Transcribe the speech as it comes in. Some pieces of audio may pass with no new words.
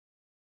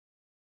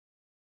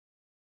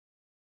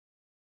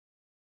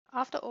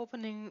After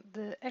opening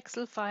the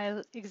Excel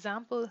file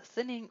example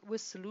thinning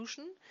with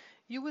solution,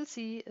 you will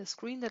see a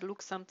screen that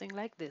looks something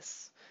like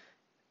this.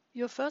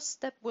 Your first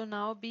step will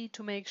now be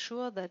to make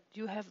sure that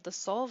you have the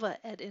Solver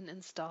add-in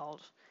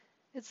installed.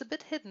 It's a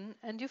bit hidden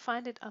and you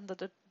find it under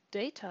the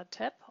Data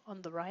tab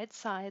on the right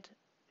side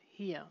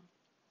here.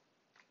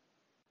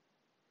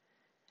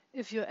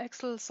 If your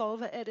Excel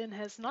Solver add-in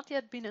has not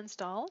yet been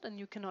installed and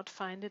you cannot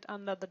find it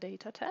under the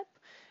Data tab,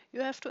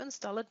 you have to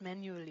install it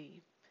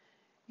manually.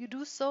 You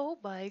do so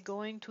by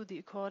going to the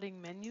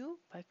according menu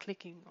by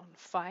clicking on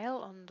File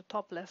on the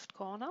top left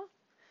corner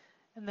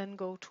and then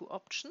go to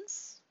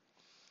Options,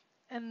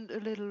 and a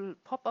little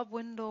pop-up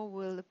window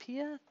will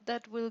appear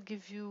that will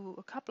give you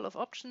a couple of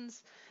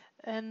options,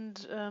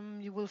 and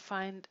you will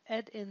find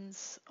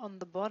add-ins on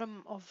the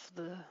bottom of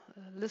the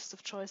list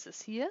of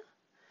choices here.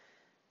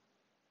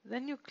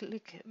 Then you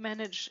click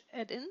Manage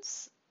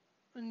Add-ins.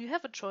 And you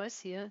have a choice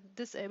here,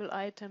 disable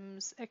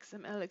items,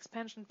 XML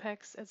expansion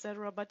packs,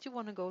 etc. But you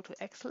want to go to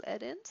Excel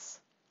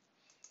add-ins.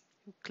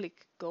 You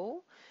click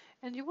Go,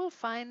 and you will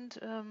find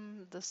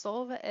the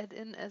Solver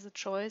add-in as a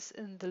choice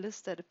in the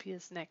list that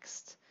appears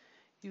next.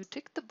 You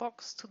tick the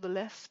box to the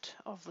left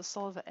of the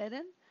Solver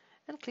add-in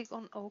and click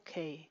on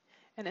OK.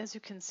 And as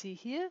you can see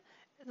here,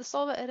 the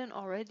Solver add-in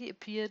already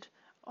appeared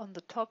on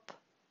the top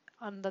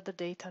under the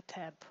Data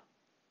tab.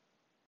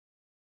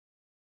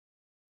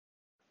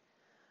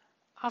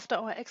 After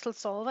our Excel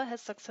Solver has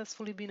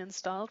successfully been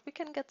installed, we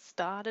can get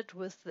started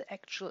with the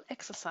actual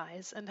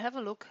exercise and have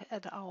a look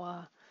at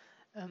our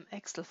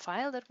Excel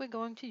file that we're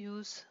going to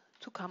use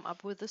to come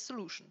up with a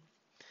solution.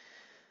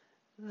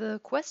 The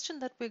question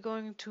that we're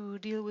going to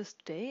deal with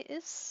today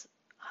is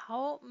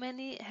how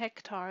many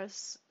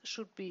hectares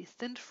should be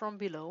thinned from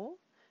below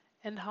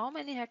and how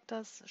many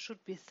hectares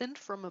should be thinned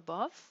from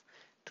above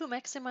to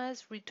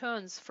maximize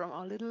returns from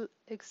our little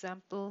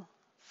example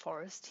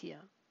forest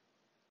here.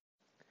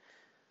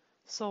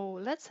 So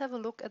let's have a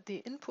look at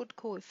the input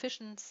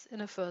coefficients in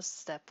a first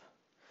step.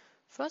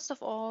 First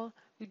of all,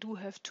 we do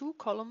have two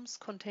columns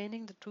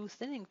containing the two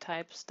thinning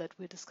types that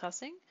we're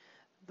discussing.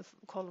 The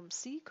column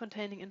C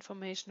containing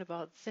information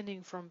about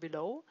thinning from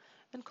below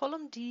and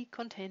column D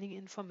containing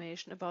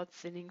information about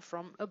thinning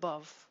from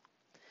above.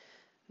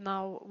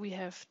 Now we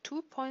have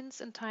 2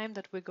 points in time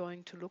that we're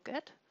going to look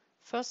at.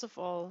 First of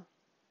all,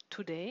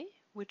 today,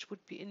 which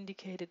would be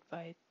indicated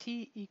by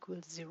t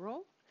equals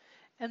 0.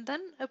 And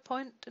then a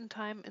point in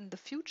time in the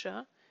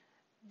future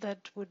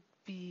that would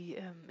be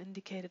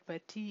indicated by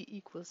t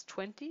equals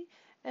 20,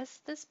 as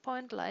this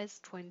point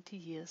lies 20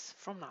 years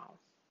from now.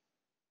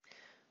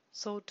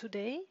 So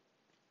today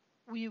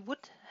we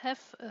would have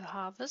a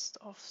harvest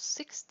of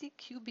 60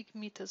 cubic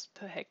meters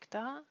per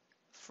hectare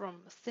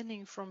from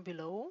thinning from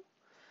below,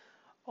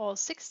 or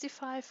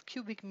 65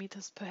 cubic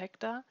meters per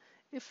hectare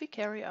if we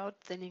carry out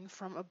thinning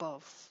from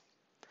above.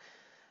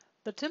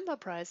 The timber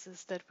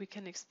prices that we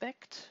can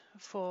expect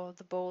for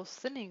the both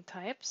thinning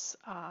types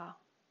are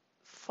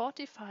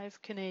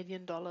 45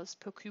 Canadian dollars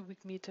per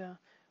cubic meter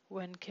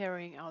when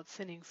carrying out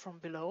thinning from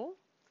below,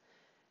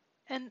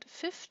 and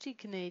 50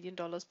 Canadian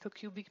dollars per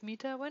cubic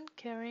meter when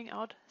carrying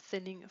out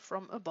thinning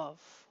from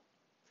above.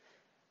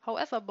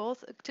 However,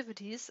 both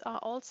activities are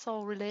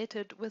also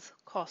related with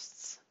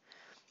costs,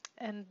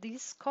 and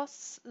these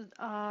costs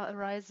are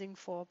arising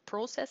for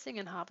processing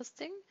and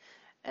harvesting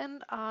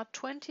and are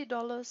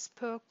 $20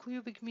 per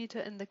cubic meter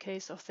in the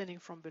case of thinning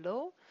from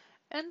below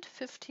and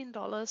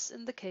 $15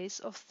 in the case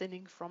of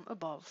thinning from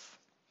above.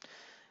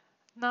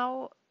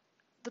 Now,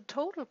 the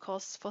total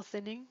costs for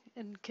thinning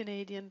in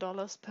Canadian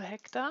dollars per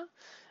hectare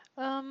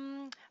are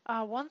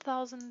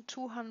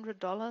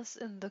 $1,200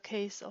 in the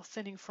case of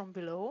thinning from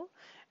below,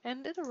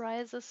 and it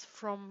arises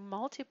from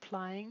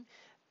multiplying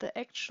the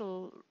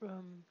actual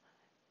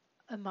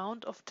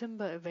amount of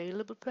timber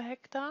available per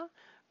hectare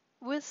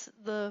with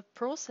the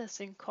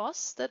processing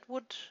costs that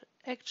would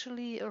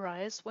actually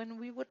arise when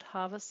we would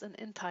harvest an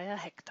entire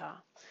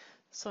hectare.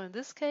 So in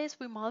this case,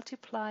 we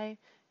multiply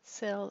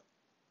cell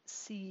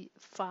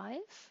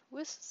C5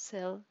 with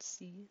cell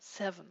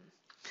C7.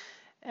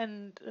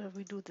 And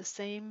we do the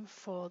same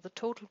for the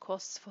total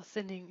costs for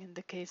thinning in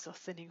the case of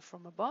thinning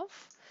from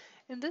above.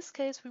 In this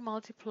case, we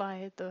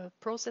multiply the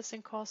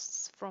processing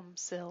costs from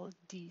cell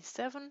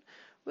D7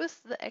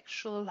 with the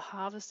actual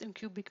harvest in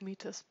cubic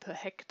meters per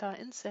hectare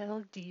in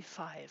cell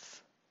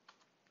D5.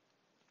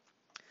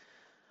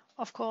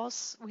 Of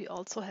course, we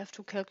also have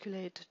to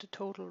calculate the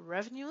total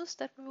revenues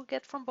that we will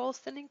get from both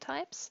thinning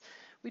types.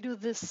 We do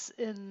this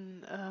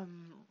in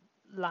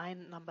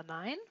line number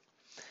 9.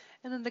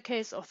 And in the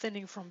case of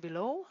thinning from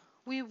below,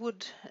 we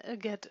would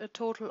get a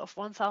total of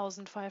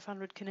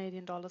 1,500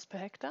 Canadian dollars per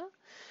hectare.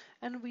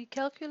 And we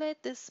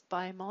calculate this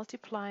by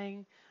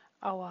multiplying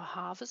our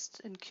harvest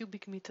in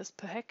cubic meters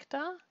per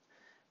hectare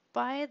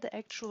by the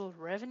actual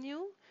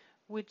revenue,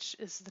 which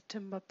is the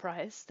timber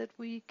price that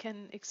we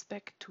can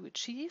expect to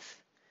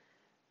achieve,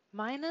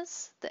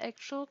 minus the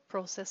actual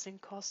processing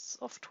costs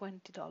of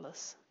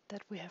 $20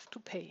 that we have to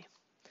pay.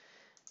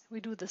 We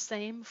do the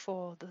same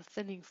for the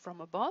thinning from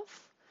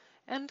above,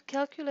 and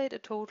calculate a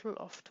total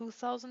of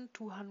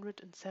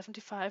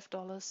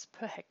 $2,275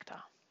 per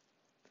hectare.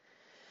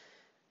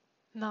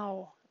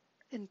 Now,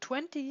 in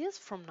 20 years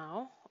from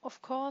now,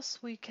 of course,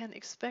 we can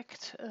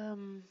expect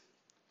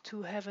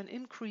to have an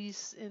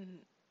increase in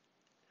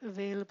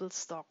available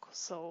stock.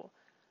 So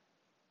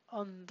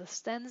on the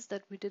stands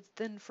that we did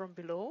thin from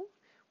below,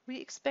 we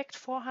expect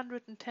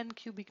 410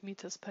 cubic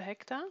meters per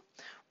hectare,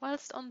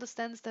 whilst on the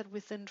stands that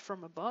we thinned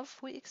from above,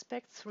 we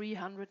expect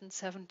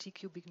 370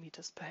 cubic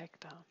meters per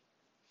hectare.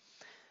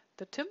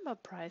 The timber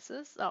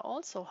prices are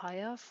also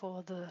higher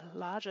for the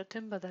larger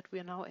timber that we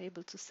are now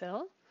able to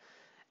sell,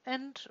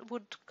 and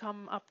would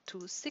come up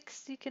to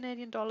 60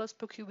 Canadian dollars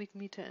per cubic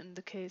meter in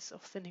the case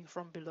of thinning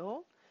from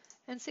below,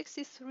 and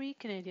 63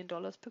 Canadian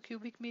dollars per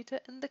cubic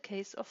meter in the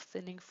case of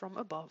thinning from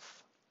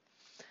above.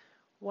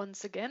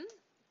 Once again,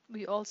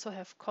 we also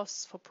have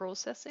costs for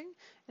processing,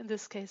 in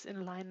this case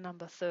in line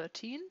number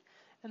 13,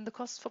 and the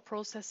costs for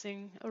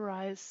processing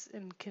arise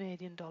in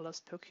Canadian dollars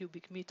per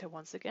cubic meter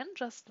once again,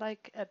 just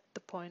like at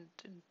the point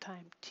in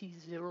time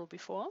T0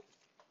 before.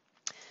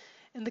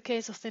 In the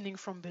case of thinning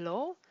from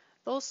below,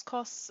 those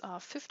costs are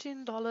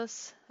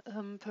 $15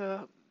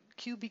 per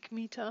cubic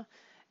meter,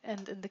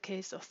 and in the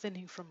case of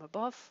thinning from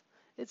above,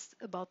 it's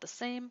about the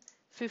same,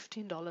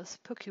 $15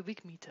 per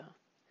cubic meter.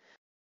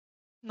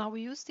 Now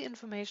we use the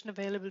information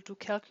available to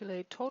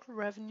calculate total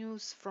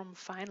revenues from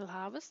final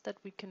harvest that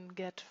we can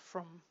get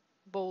from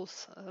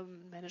both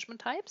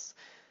management types.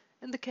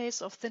 In the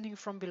case of thinning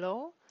from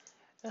below,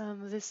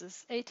 this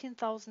is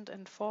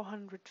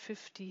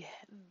 18,450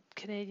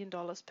 Canadian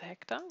dollars per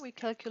hectare. We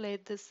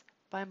calculate this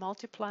by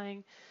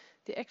multiplying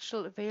the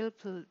actual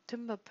available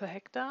timber per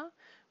hectare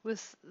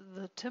with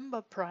the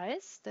timber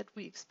price that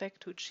we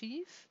expect to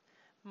achieve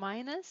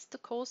minus the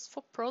cost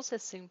for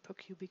processing per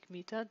cubic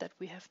meter that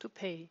we have to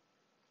pay.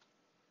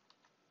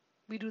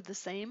 We do the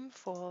same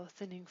for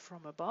thinning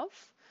from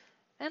above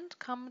and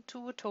come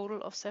to a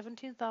total of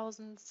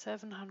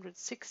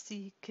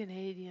 17,760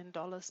 Canadian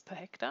dollars per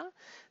hectare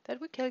that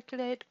we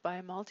calculate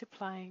by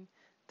multiplying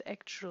the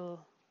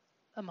actual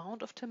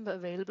amount of timber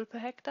available per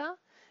hectare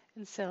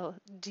in cell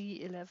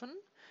D11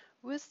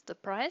 with the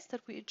price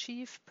that we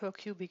achieve per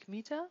cubic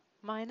meter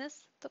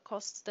minus the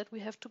costs that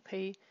we have to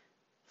pay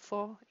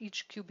for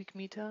each cubic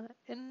meter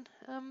in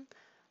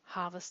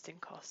harvesting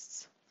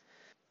costs.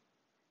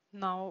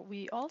 Now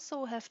we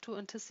also have to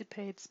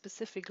anticipate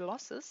specific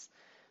losses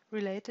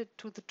related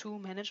to the two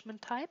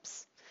management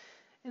types.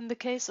 In the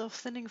case of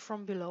thinning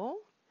from below,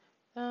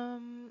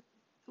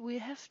 we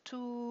have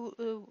to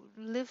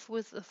live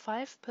with a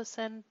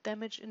 5%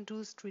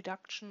 damage-induced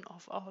reduction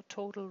of our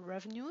total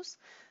revenues.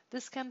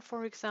 This can,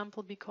 for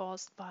example, be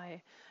caused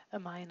by a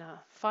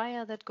minor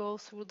fire that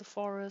goes through the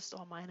forest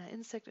or minor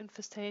insect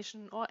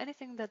infestation or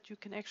anything that you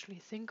can actually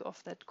think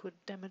of that could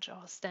damage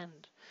our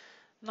stand.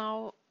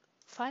 Now,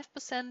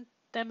 5%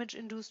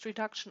 damage-induced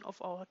reduction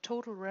of our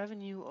total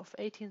revenue of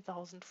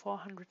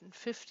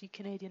 18,450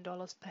 Canadian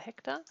dollars per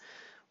hectare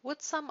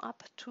would sum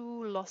up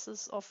to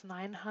losses of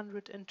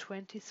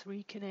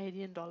 923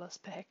 Canadian dollars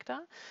per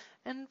hectare,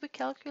 and we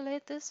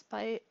calculate this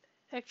by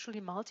actually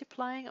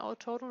multiplying our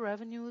total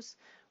revenues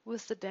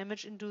with the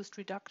damage-induced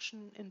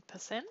reduction in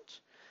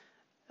percent.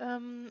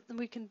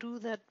 We can do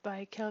that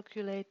by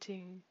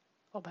calculating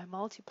or by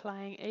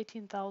multiplying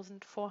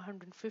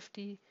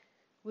 18,450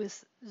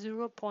 with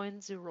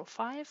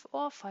 0.05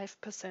 or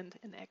 5%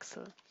 in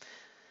Excel.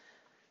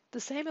 The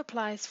same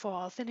applies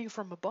for thinning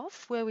from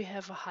above, where we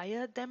have a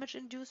higher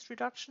damage-induced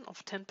reduction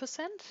of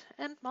 10%,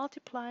 and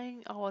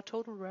multiplying our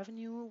total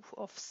revenue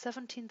of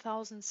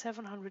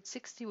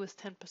 17,760 with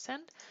 10%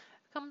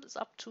 comes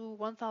up to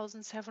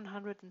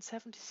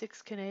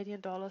 1,776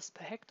 Canadian dollars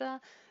per hectare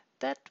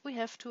that we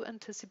have to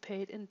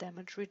anticipate in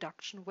damage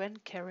reduction when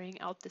carrying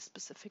out this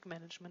specific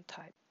management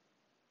type.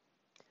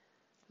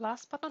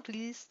 Last but not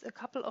least, a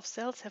couple of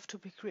cells have to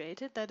be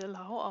created that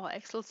allow our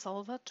Excel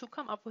solver to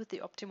come up with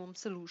the optimum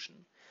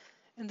solution.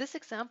 In this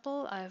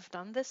example, I have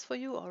done this for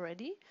you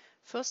already.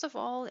 First of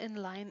all, in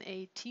line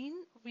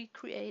 18, we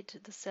create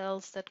the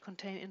cells that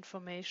contain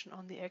information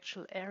on the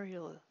actual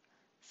areal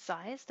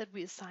size that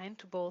we assign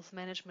to both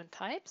management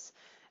types.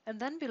 And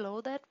then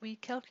below that, we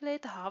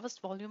calculate the harvest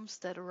volumes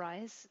that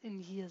arise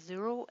in year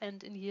 0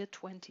 and in year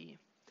 20.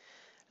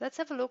 Let's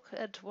have a look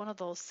at one of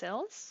those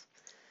cells.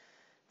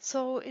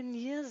 So in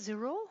year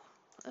 0,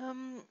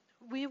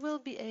 we will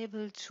be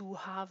able to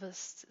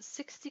harvest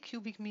 60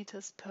 cubic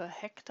meters per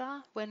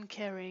hectare when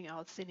carrying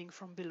out thinning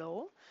from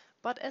below.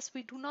 But as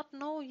we do not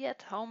know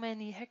yet how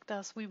many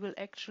hectares we will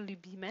actually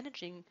be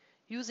managing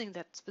using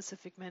that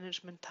specific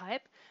management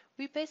type,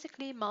 we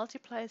basically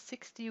multiply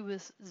 60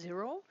 with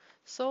 0,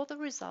 so the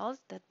result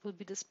that will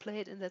be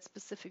displayed in that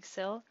specific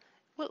cell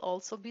will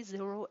also be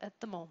 0 at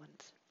the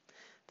moment.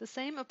 The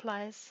same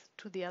applies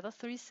to the other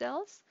 3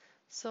 cells.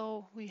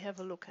 So we have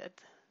a look at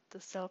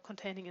the cell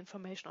containing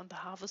information on the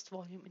harvest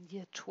volume in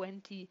year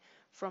 20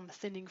 from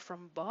thinning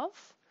from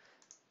above.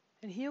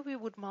 And here we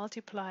would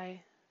multiply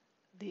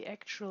the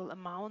actual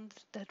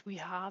amount that we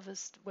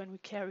harvest when we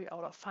carry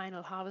out our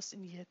final harvest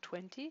in year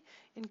 20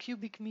 in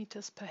cubic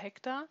meters per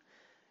hectare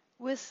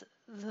with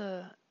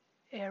the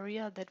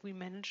area that we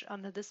manage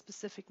under this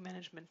specific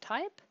management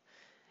type.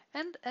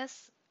 And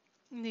as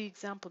in the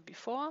example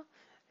before,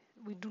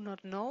 we do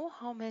not know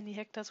how many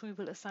hectares we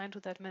will assign to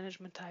that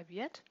management type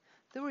yet.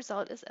 The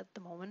result is at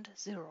the moment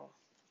 0.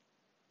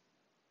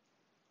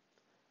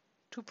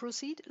 To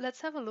proceed,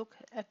 let's have a look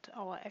at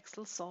our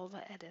Excel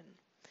Solver add-in.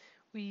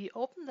 We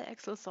open the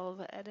Excel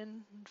Solver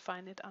add-in and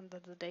find it under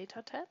the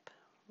Data tab,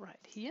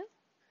 right here,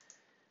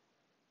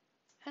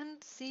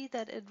 and see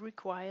that it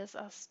requires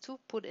us to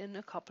put in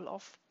a couple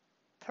of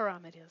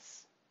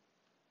parameters.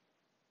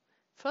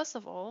 First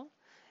of all,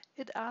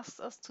 it asks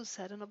us to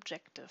set an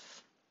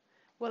objective.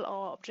 Well,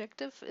 our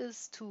objective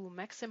is to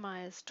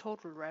maximize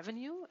total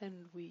revenue,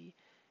 and we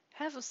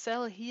have a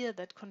cell here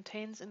that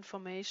contains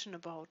information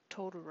about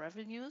total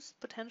revenues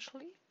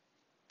potentially.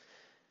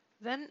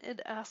 Then it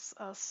asks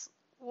us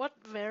what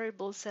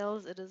variable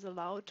cells it is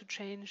allowed to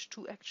change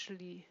to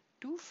actually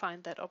do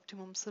find that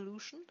optimum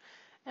solution.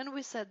 And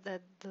we said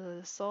that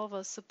the solver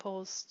is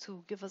supposed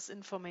to give us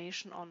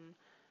information on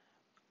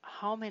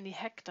how many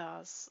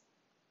hectares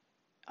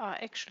are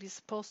actually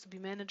supposed to be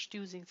managed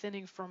using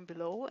thinning from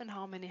below and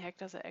how many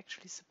hectares are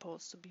actually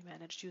supposed to be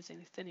managed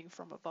using thinning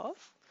from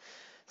above.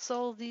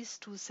 So these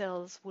two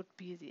cells would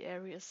be the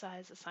area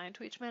size assigned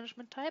to each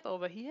management type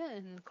over here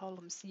in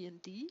column C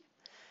and D.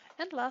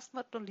 And last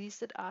but not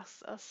least, it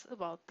asks us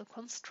about the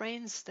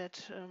constraints that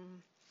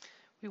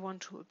we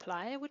want to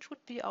apply, which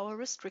would be our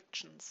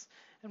restrictions.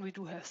 And we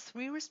do have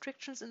 3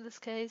 restrictions in this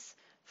case.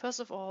 First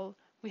of all,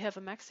 we have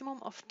a maximum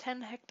of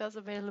 10 hectares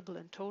available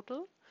in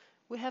total.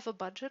 We have a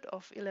budget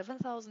of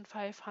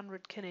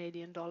 11,500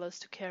 Canadian dollars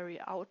to carry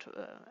out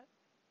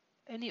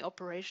any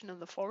operation in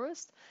the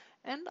forest,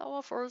 and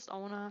our forest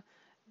owner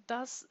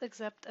does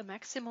accept a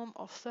maximum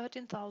of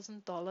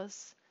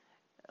 $13,000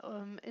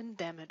 in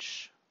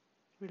damage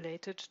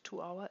related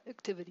to our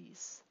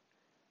activities.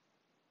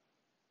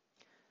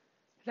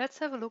 Let's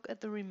have a look at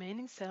the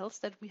remaining cells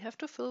that we have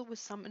to fill with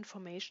some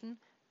information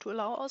to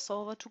allow our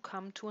solver to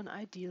come to an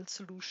ideal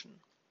solution.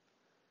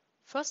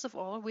 First of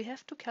all, we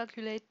have to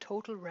calculate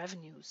total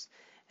revenues,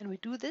 and we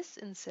do this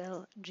in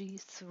cell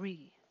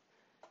G3.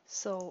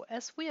 So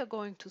as we are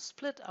going to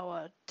split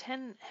our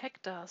 10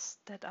 hectares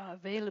that are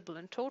available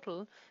in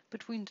total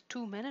between the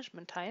 2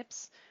 management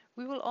types,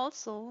 we will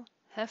also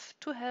have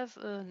to have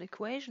an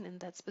equation in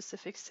that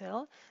specific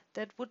cell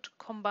that would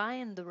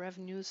combine the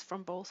revenues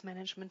from both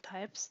management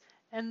types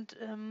and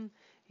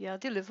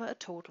deliver a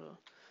total.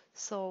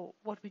 So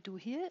what we do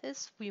here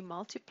is we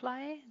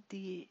multiply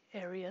the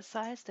area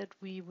size that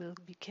we will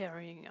be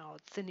carrying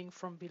out thinning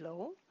from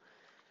below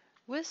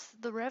with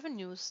the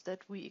revenues that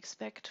we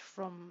expect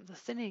from the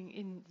thinning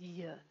in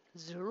year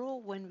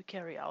 0 when we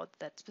carry out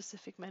that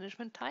specific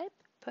management type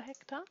per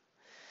hectare.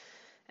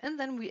 And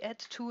then we add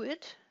to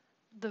it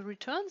the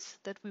returns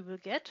that we will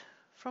get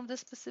from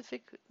this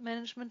specific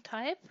management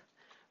type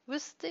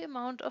with the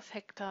amount of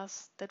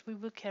hectares that we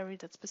will carry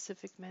that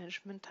specific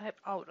management type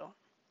out on.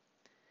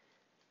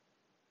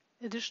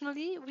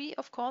 Additionally, we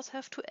of course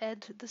have to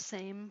add the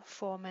same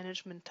for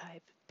management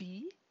type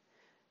B.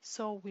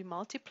 So we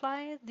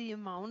multiply the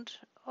amount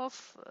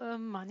of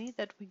money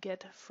that we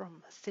get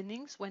from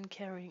thinnings when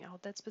carrying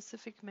out that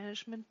specific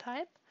management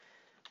type,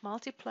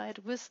 multiplied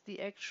with the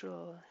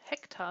actual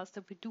hectares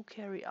that we do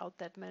carry out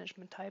that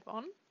management type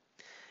on.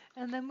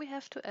 And then we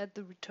have to add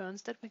the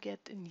returns that we get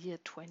in year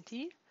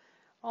 20,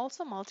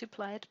 also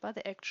multiplied by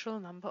the actual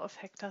number of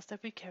hectares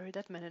that we carry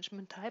that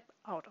management type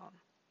out on.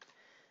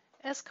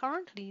 As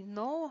currently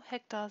no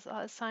hectares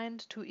are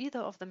assigned to either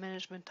of the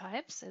management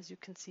types, as you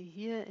can see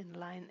here in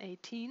line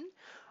 18,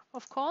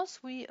 of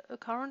course we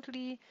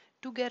currently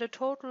do get a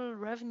total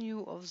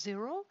revenue of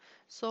 0.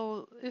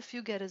 So if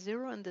you get a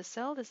 0 in this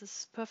cell, this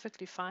is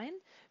perfectly fine,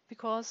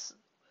 because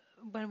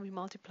when we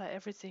multiply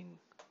everything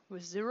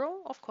with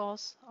 0, of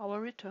course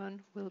our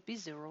return will be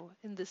 0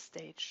 in this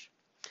stage.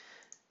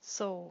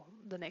 So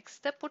the next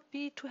step would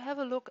be to have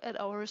a look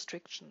at our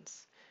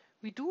restrictions.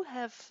 We do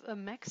have a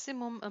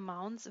maximum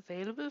amounts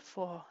available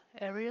for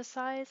area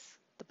size,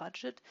 the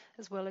budget,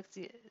 as well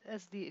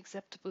as the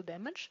acceptable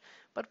damage,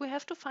 but we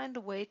have to find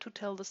a way to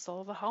tell the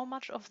solver how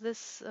much of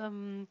this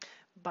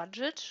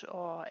budget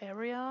or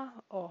area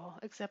or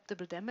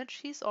acceptable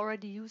damage he's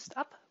already used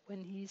up when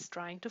he's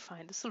trying to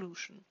find a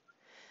solution.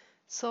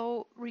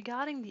 So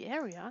regarding the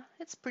area,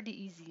 it's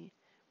pretty easy.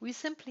 We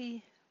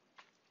simply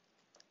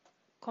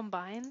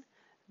combine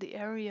the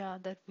area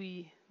that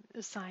we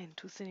assign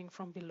to thinning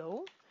from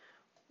below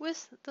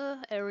with the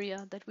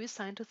area that we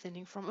assign to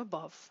thinning from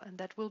above, and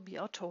that will be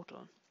our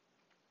total.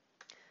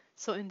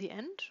 So in the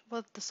end,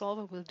 what the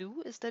solver will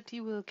do is that he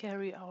will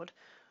carry out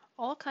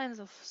all kinds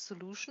of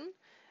solution,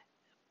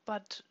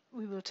 but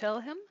we will tell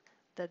him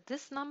that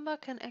this number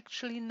can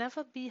actually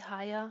never be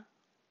higher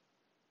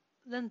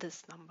than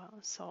this number.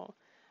 So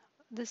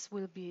this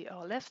will be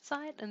our left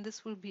side and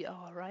this will be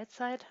our right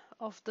side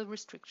of the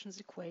restrictions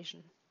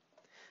equation.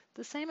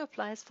 The same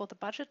applies for the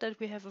budget that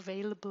we have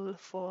available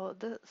for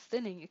the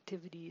thinning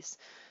activities.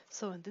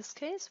 So in this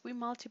case, we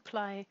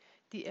multiply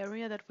the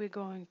area that we're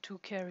going to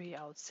carry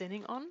out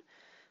thinning on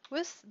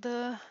with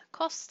the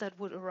costs that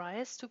would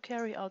arise to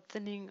carry out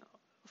thinning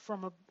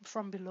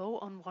from below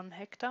on 1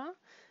 hectare,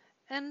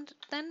 and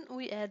then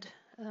we add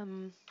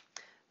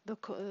the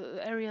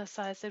area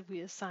size that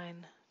we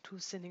assign to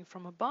thinning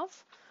from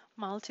above,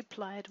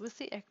 multiplied with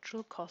the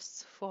actual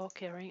costs for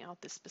carrying out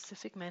this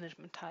specific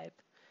management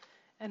type.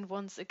 And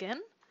once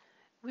again,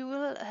 we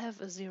will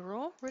have a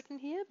 0 written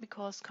here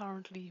because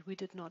currently we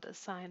did not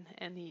assign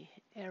any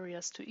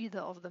areas to either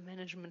of the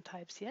management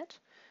types yet.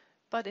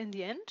 But in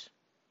the end,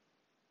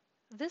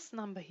 this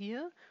number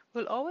here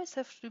will always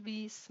have to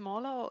be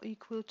smaller or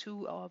equal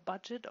to our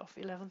budget of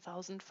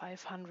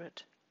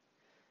 11,500.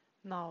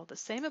 Now, the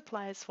same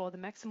applies for the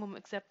maximum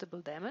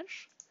acceptable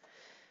damage.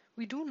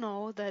 We do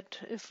know that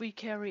if we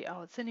carry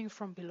out thinning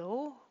from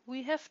below,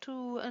 we have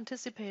to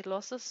anticipate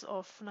losses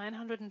of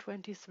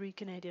 923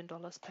 Canadian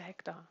dollars per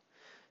hectare.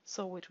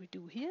 So what we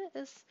do here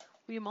is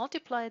we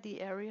multiply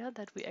the area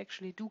that we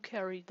actually do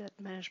carry that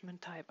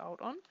management type out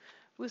on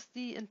with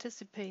the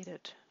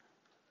anticipated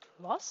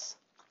loss,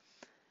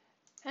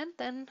 and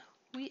then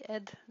we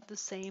add the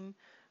same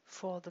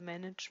for the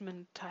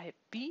management type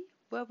B,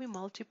 where we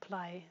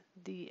multiply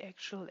the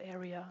actual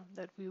area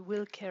that we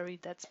will carry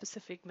that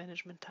specific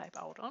management type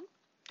out on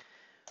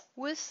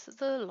with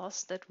the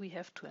loss that we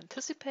have to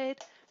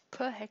anticipate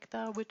per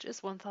hectare, which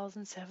is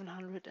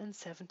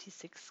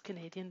 1,776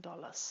 Canadian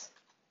dollars.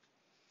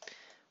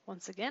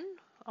 Once again,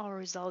 our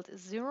result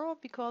is 0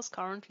 because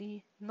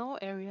currently no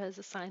area is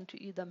assigned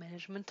to either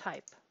management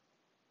type.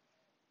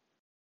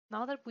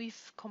 Now that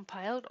we've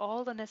compiled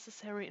all the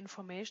necessary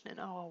information in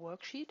our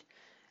worksheet,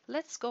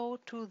 let's go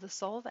to the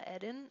Solver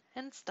add-in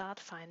and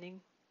start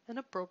finding an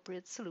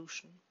appropriate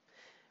solution.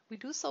 We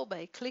do so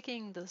by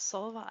clicking the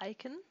Solver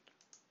icon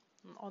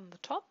on the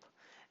top,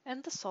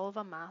 and the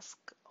Solver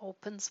mask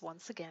opens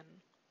once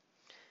again.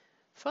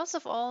 First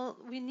of all,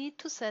 we need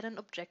to set an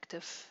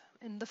objective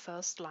in the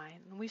first line.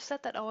 We've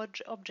said that our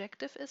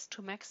objective is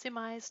to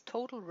maximize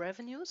total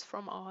revenues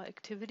from our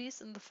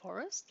activities in the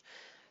forest.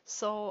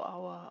 So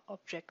our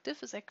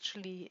objective is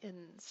actually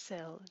in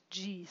cell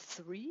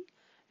G3,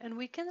 and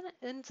we can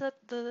insert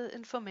the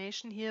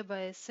information here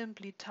by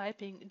simply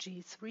typing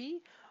G3,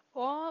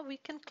 or we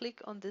can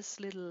click on this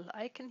little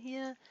icon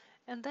here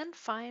and then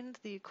find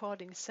the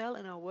according cell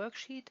in our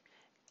worksheet,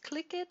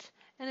 click it,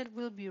 and it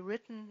will be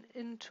written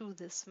into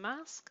this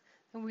mask,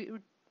 and we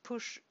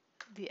push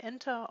the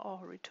enter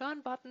or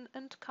return button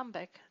and come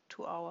back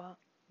to our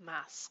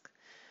mask.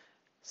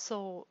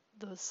 So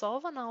the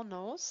solver now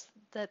knows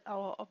that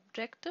our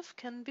objective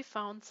can be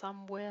found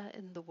somewhere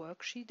in the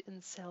worksheet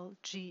in cell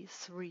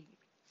G3.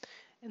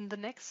 In the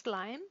next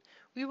line,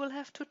 we will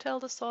have to tell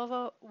the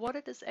solver what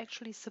it is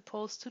actually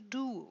supposed to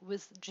do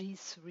with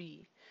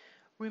G3.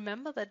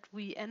 Remember that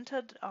we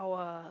entered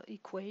our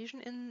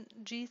equation in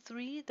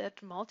G3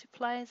 that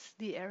multiplies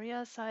the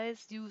area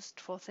size used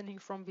for thinning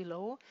from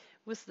below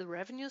with the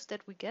revenues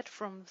that we get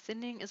from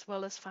thinning as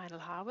well as final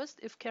harvest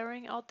if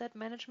carrying out that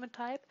management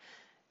type.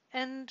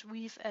 And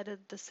we've added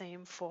the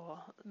same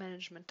for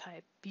management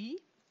type B.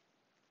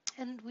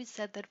 And we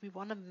said that we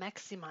want to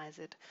maximize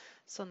it.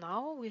 So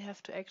now we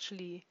have to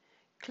actually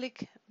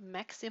click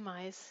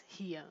maximize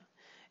here.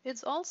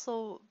 It's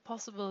also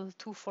possible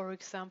to, for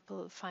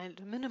example, find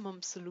a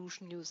minimum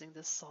solution using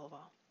this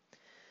solver.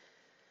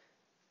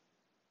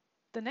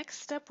 The next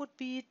step would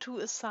be to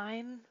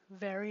assign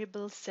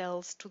variable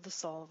cells to the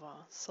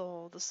solver.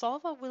 So the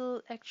solver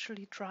will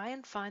actually try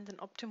and find an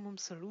optimum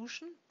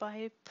solution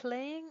by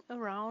playing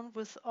around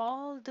with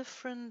all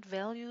different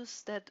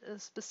values that a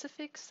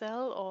specific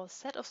cell or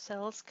set of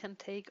cells can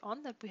take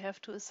on that we have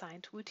to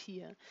assign to it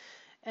here.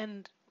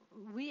 And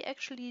we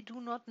actually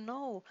do not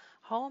know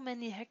how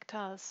many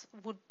hectares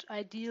would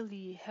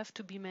ideally have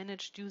to be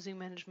managed using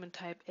management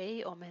type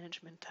A or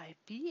management type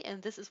B,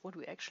 and this is what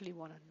we actually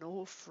want to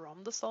know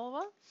from the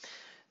solver.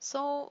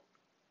 So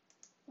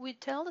we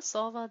tell the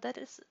solver that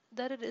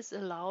it is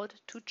allowed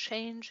to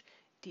change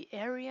the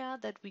area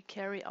that we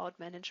carry out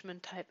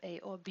management type A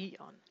or B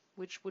on,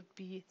 which would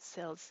be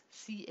cells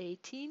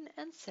C18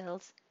 and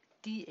cells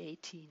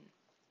D18.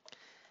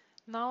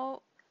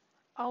 Now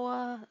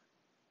our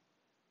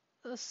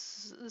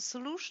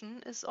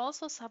solution is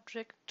also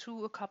subject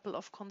to a couple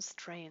of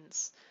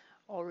constraints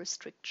or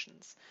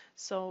restrictions.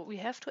 So we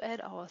have to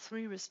add our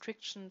 3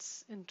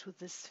 restrictions into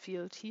this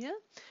field here.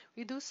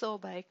 We do so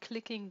by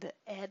clicking the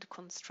Add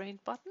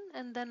Constraint button,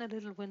 and then a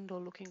little window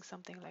looking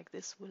something like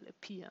this will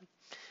appear.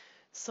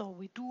 So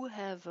we do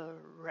have a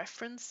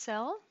reference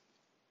cell,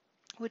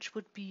 which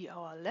would be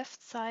our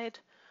left side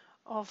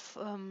of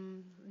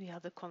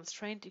the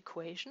constraint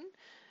equation.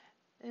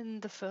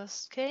 In the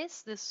first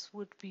case, this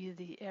would be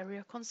the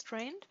area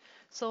constraint.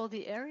 So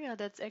the area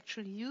that's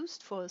actually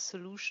used for a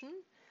solution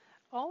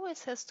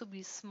always has to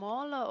be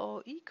smaller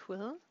or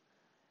equal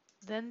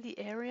than the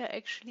area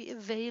actually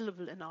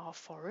available in our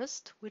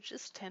forest, which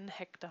is 10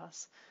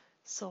 hectares.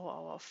 So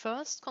our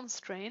first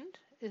constraint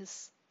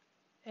is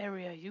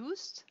area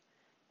used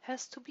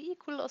has to be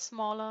equal or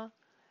smaller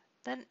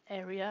than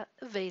area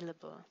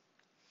available.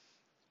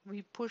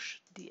 We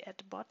push the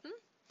Add button,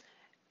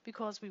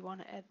 because we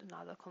want to add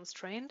another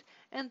constraint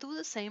and do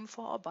the same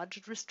for our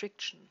budget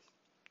restriction.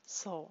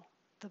 So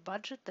the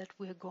budget that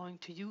we're going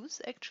to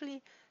use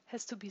actually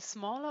has to be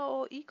smaller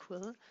or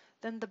equal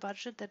than the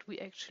budget that we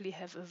actually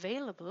have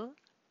available,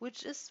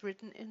 which is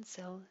written in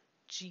cell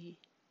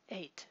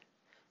G8.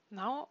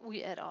 Now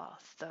we add our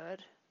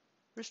third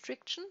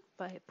restriction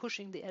by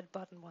pushing the add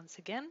button once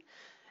again,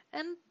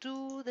 and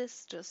do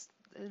this just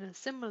in a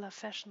similar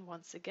fashion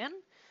once again.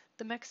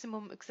 The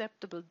maximum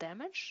acceptable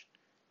damage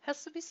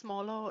has to be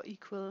smaller or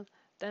equal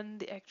than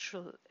the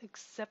actual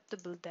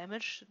acceptable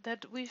damage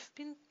that we've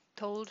been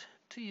told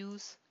to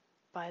use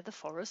by the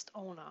forest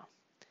owner.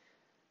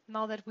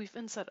 Now that we've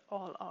inserted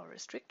all our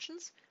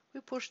restrictions,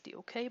 we push the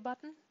OK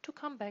button to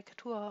come back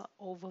to our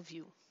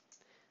overview.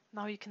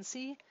 Now you can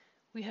see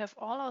we have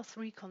all our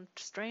 3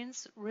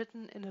 constraints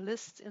written in a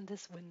list in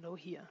this window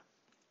here.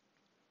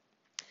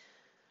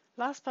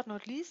 Last but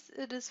not least,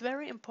 it is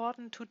very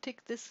important to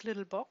tick this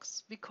little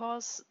box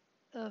because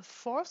a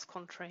fourth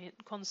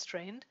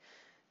constraint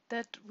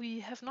that we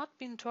have not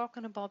been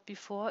talking about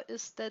before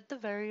is that the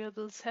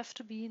variables have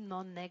to be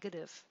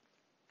non-negative.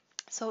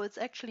 So it's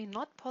actually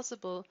not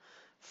possible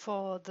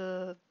for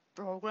the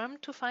program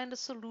to find a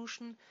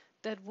solution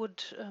that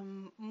would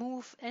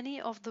move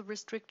any of the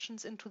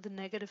restrictions into the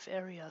negative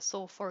area.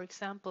 So for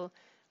example,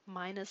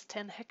 minus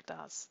 10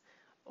 hectares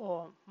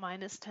or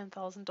minus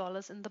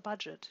 $10,000 in the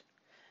budget.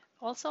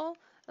 Also,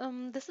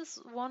 this is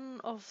one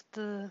of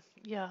the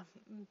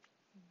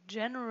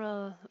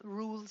general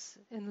rules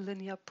in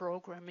linear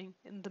programming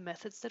in the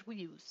methods that we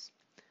use.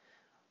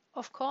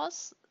 Of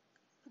course,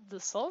 the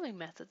solving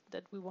method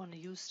that we want to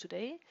use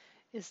today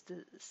is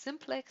the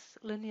simplex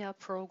linear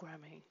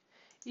programming.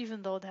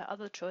 Even though there are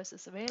other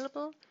choices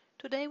available,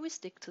 today we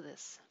stick to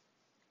this.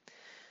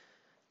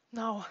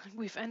 Now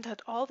we've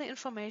entered all the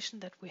information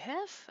that we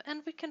have,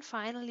 and we can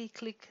finally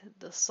click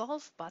the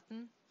Solve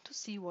button to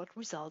see what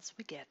results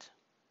we get.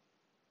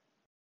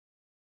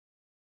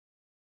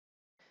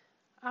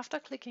 After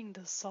clicking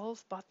the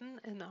Solve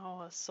button in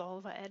our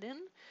Solver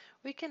add-in,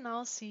 we can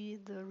now see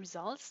the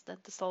results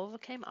that the solver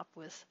came up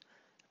with.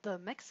 The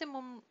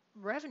maximum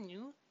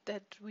revenue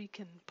that we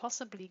can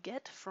possibly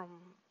get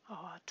from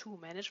our 2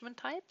 management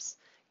types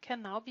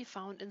can now be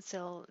found in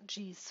cell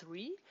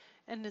G3,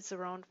 and it's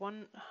around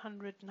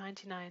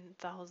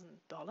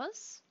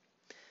 $199,000.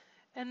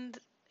 And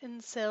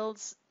in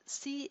cells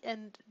C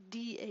and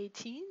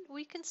D18,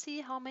 we can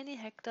see how many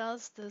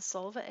hectares the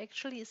solver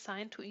actually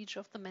assigned to each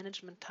of the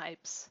management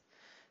types.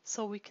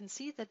 So we can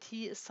see that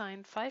he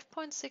assigned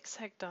 5.6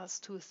 hectares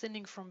to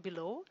thinning from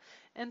below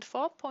and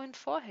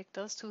 4.4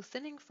 hectares to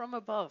thinning from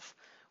above,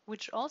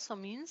 which also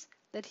means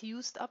that he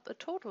used up a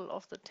total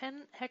of the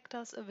 10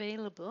 hectares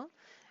available.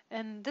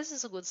 And this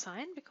is a good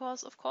sign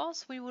because, of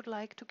course, we would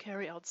like to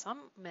carry out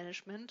some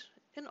management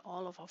in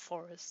all of our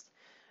forests.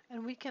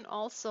 And we can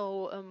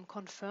also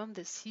confirm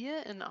this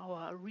here in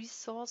our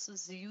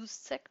resources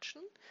used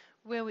section,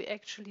 where we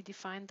actually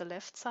define the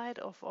left side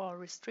of our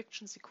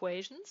restrictions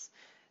equations.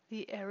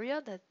 The area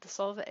that the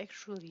solver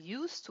actually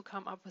used to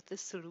come up with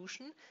this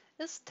solution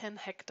is 10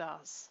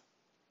 hectares.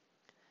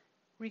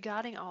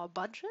 Regarding our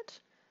budget,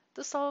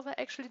 the solver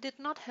actually did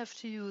not have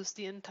to use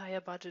the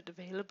entire budget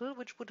available,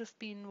 which would have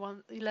been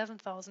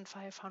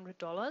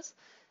 $11,500.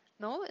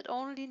 No, it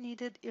only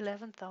needed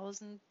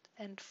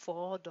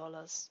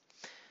 $11,004.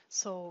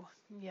 So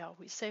yeah,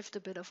 we saved a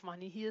bit of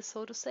money here,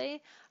 so to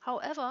say.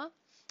 However,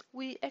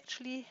 we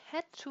actually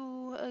had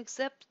to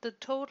accept the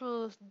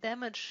total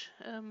damage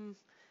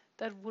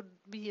that would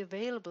be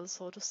available,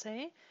 so to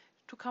say,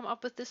 to come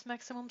up with this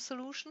maximum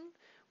solution,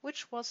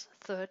 which was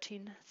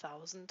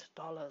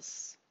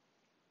 $13,000.